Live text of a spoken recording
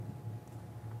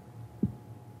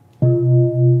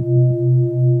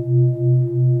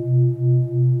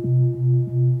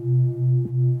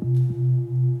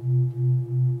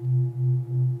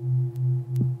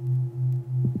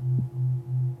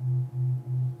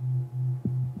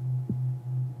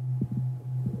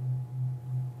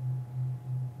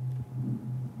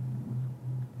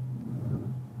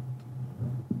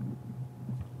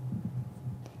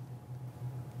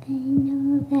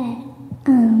that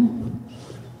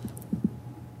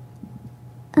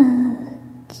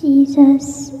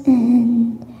Jesus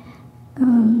and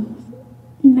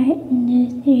Martin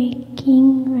Luther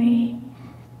King were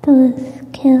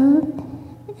both killed,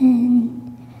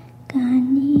 and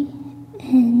Gandhi,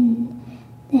 and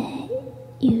that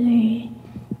you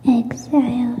were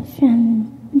exiled from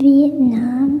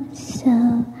Vietnam.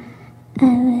 So I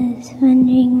was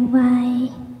wondering why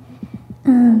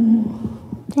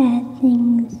bad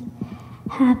things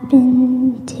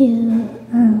happen to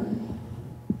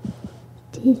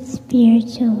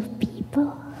spiritual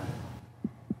people.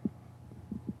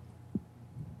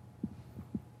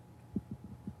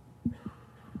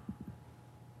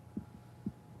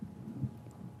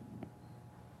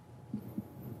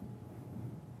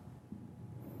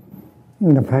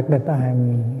 The fact that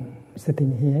I'm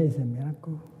sitting here is a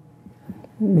miracle,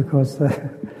 because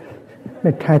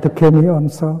they tried to kill me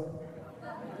also.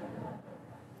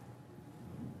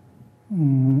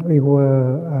 We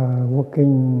were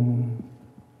working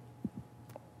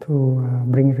to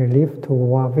bring relief to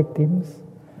war victims.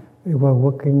 We were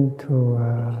working to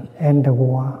end the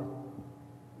war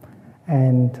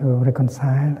and to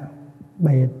reconcile,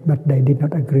 but they did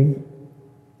not agree.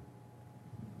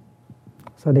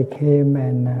 So they came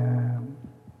and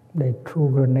they threw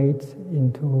grenades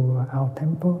into our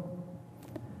temple.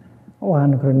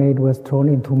 One grenade was thrown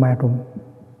into my room,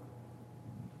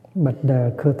 but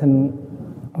the curtain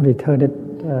returned it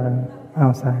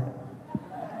outside.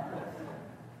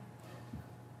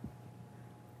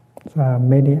 So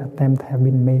many attempts have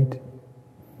been made.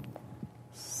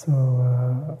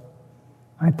 So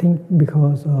I think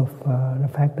because of the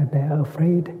fact that they are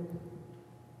afraid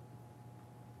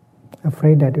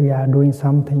that we are doing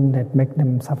something that makes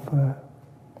them suffer,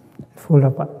 full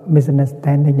of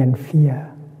misunderstanding and fear.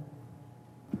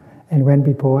 And when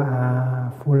people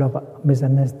are full of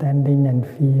misunderstanding and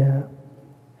fear,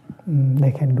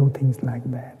 they can do things like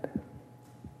that.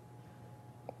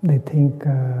 They think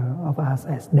of us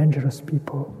as dangerous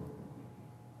people.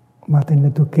 Martin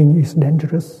Luther King is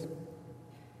dangerous.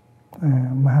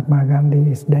 Mahatma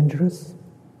Gandhi is dangerous.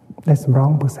 That's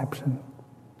wrong perception.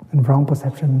 And wrong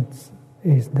perceptions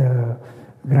is the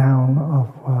ground of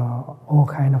all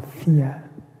kind of fear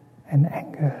and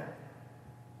anger.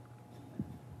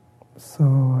 So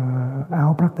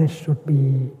our practice should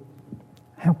be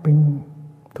helping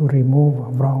to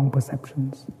remove wrong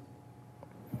perceptions.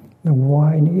 The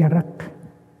war in Iraq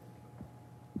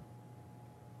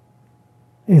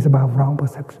is about wrong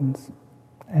perceptions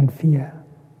and fear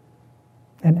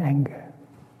and anger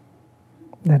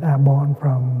that are born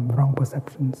from wrong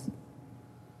perceptions.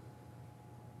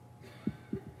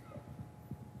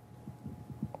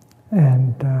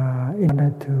 And in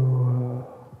order to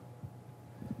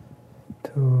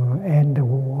end the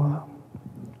war,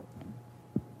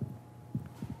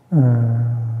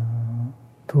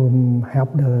 to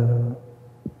help the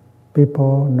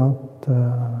people not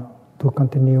to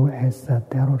continue as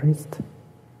terrorists,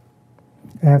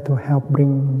 we have to help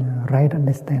bring right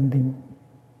understanding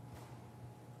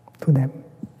to them.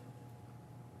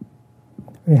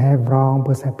 We have wrong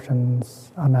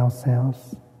perceptions on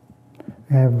ourselves.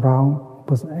 We have wrong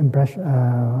perceptions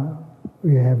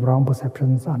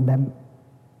on them.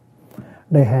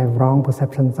 They have wrong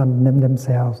perceptions on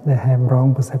themselves. They have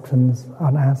wrong perceptions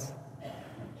on us.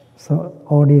 So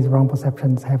all these wrong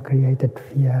perceptions have created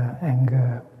fear,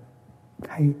 anger,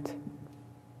 hate.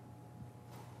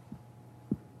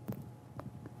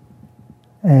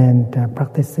 And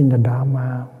practicing the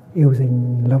Dharma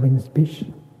using loving speech,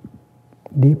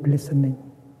 deep listening,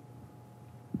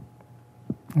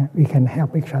 we can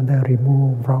help each other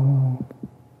remove wrong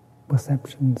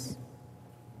perceptions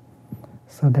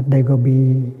so that they will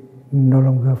be no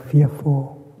longer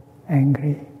fearful,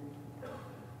 angry.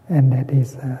 And that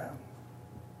is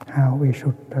how we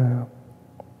should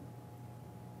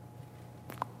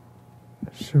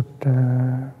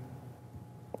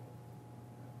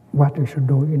what we should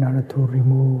do in order to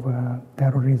remove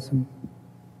terrorism.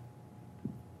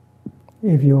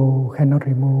 If you cannot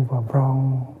remove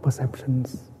wrong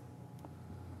perceptions,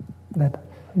 that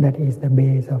is the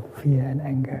base of fear and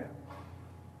anger.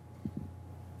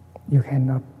 You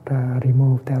cannot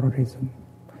remove terrorism.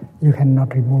 You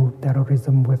cannot remove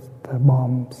terrorism with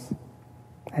bombs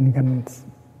and guns.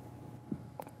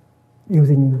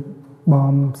 Using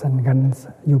bombs and guns,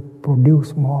 you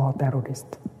produce more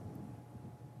terrorists.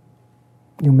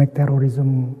 You make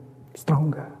terrorism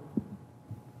stronger.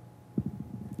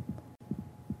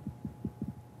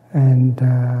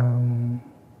 And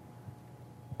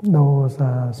those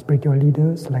spiritual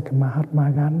leaders like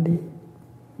Mahatma Gandhi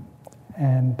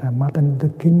And Martin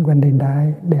Luther King, when they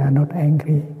die, they are not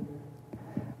angry.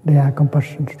 They are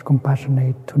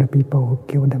compassionate to the people who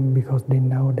killed them because they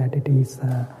know that it is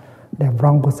their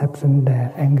wrong perception,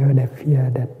 their anger, their fear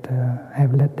that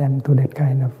have led them to that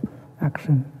kind of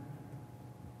action.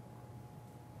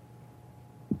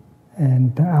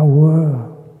 And our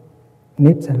world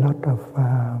needs a lot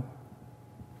of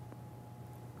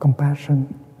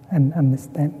compassion and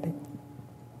understanding.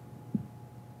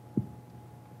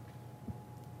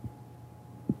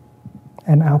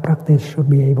 And our practice should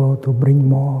be able to bring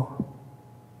more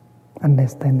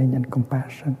understanding and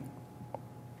compassion.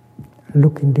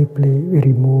 Looking deeply, we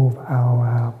remove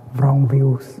our wrong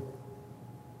views.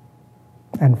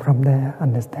 And from there,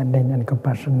 understanding and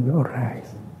compassion will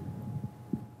arise.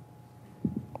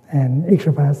 And each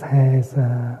of us has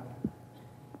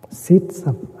seeds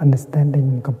of understanding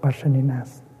and compassion in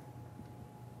us.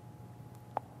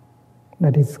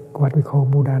 That is what we call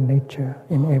Buddha nature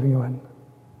in everyone.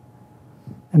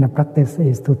 And the practice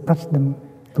is to touch them,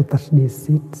 to touch these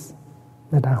seeds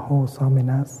that are wholesome in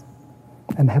us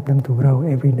and help them to grow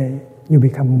every day. You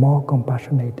become more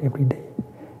compassionate every day.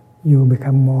 You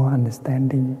become more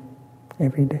understanding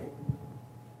every day.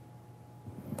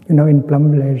 You know, in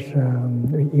Plum Village,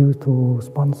 we used to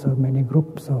sponsor many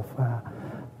groups of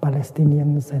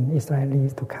Palestinians and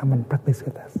Israelis to come and practice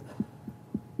with us.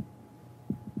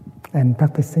 And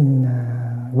practicing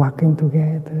walking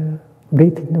together,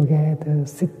 breathing together,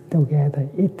 sitting together,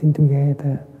 eating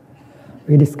together,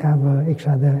 we discover each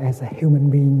other as human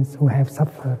beings who have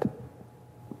suffered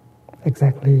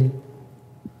exactly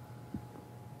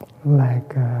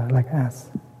like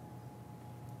us.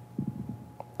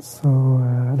 So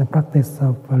the practice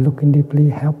of looking deeply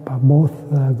help both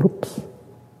groups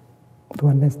to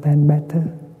understand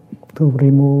better, to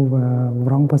remove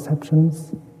wrong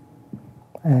perceptions.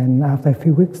 And after a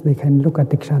few weeks, they can look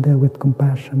at each other with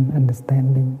compassion,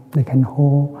 understanding. They can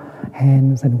hold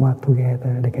hands and walk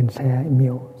together. They can share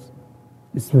meals.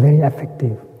 It's very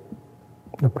effective,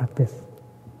 the practice.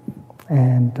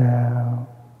 And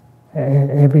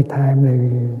every time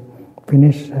they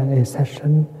finish a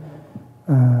session,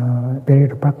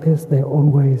 period of practice, they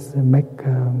always make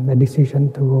the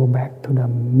decision to go back to the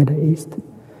Middle East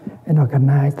and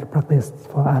organize the practice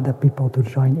for other people to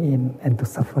join in and to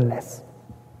suffer less.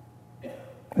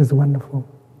 It's wonderful.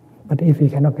 But if you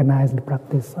can organize the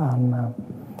practice on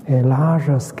a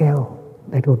larger scale,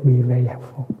 that would be very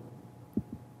helpful.